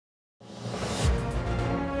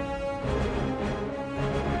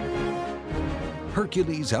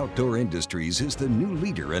Hercules Outdoor Industries is the new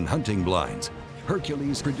leader in hunting blinds.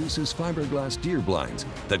 Hercules produces fiberglass deer blinds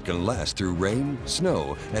that can last through rain,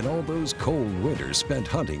 snow, and all those cold winters spent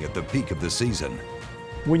hunting at the peak of the season.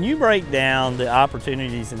 When you break down the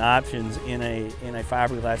opportunities and options in a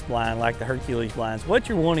fiberglass blind like the Hercules blinds, what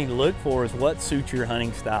you're wanting to look for is what suits your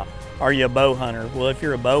hunting style. Are you a bow hunter? Well, if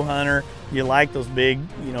you're a bow hunter, you like those big,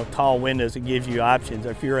 tall windows. It gives you options.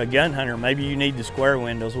 If you're a gun hunter, maybe you need the square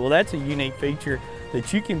windows. Well, that's a unique feature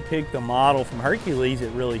that you can pick the model from Hercules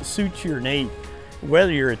that really suits your need.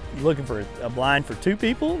 Whether you're looking for a blind for 2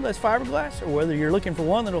 people that's fiberglass, or whether you're looking for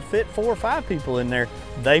one that'll fit 4 or 5 people in there,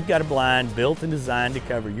 they've got a blind built and designed to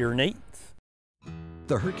cover your needs.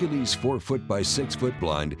 The Hercules 4-foot by 6-foot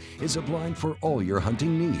blind is a blind for all your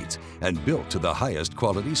hunting needs and built to the highest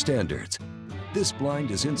quality standards. This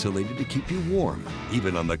blind is insulated to keep you warm,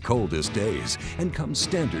 even on the coldest days, and comes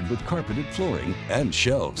standard with carpeted flooring and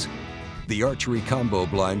shelves. The archery combo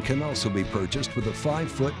blind can also be purchased with a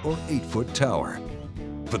 5-foot or 8-foot tower.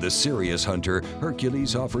 For the serious hunter,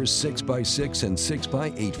 Hercules offers 6x6 and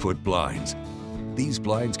 6x8-foot blinds. These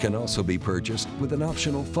blinds can also be purchased with an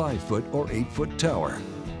optional 5-foot or 8-foot tower.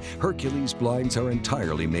 Hercules blinds are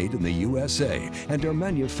entirely made in the USA and are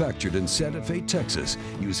manufactured in Santa Fe, Texas,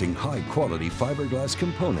 using high-quality fiberglass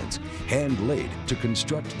components, hand-laid to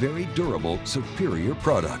construct very durable, superior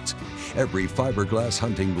products. Every fiberglass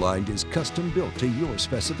hunting blind is custom-built to your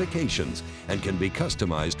specifications and can be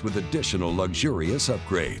customized with additional luxurious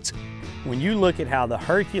upgrades. When you look at how the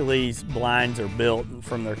Hercules blinds are built,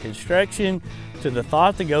 from their construction to the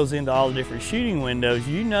thought that goes into all the different shooting windows,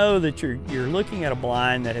 you know that you're looking at a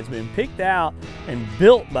blind that has been picked out and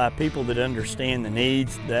built by people that understand the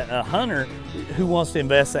needs, that a hunter who wants to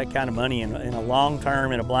invest that kind of money in a long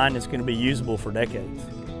term in a blind that's going to be usable for decades.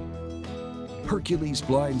 Hercules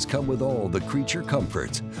blinds come with all the creature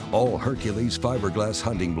comforts. All Hercules fiberglass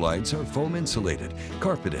hunting blinds are foam insulated,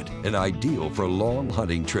 carpeted, and ideal for long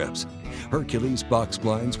hunting trips. Hercules box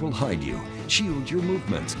blinds will hide you, shield your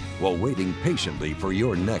movements, while waiting patiently for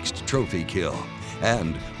your next trophy kill.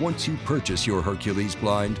 And once you purchase your Hercules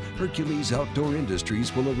blind, Hercules Outdoor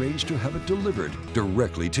Industries will arrange to have it delivered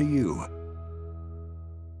directly to you.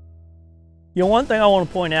 One thing I want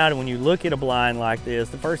to point out, when you look at a blind like this,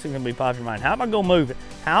 the first thing that's going to be popping in your mind: how am I going to move it?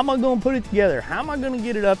 How am I going to put it together? How am I going to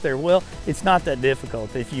get it up there? Well, it's not that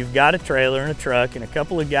difficult. If you've got a trailer and a truck and a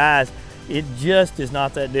couple of guys, it just is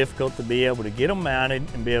not that difficult to be able to get them mounted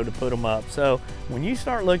and be able to put them up. So when you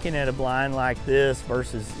start looking at a blind like this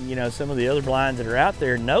versus some of the other blinds that are out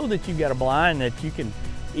there, know that you've got a blind that you can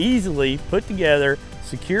easily put together,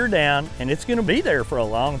 secure down, and it's going to be there for a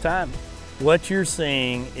long time. What you're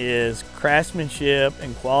seeing is craftsmanship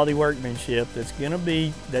and quality workmanship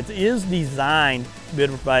that is designed to be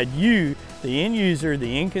able to provide you, the end user,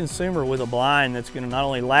 the end consumer, with a blind that's going to not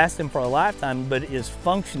only last them for a lifetime, but is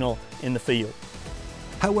functional in the field.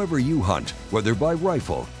 However you hunt, whether by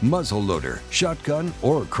rifle, muzzleloader, shotgun,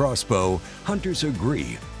 or crossbow, hunters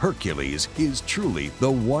agree Hercules is truly the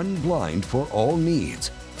one blind for all needs.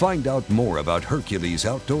 Find out more about Hercules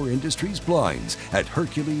Outdoor Industries blinds at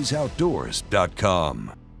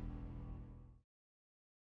HerculesOutdoors.com.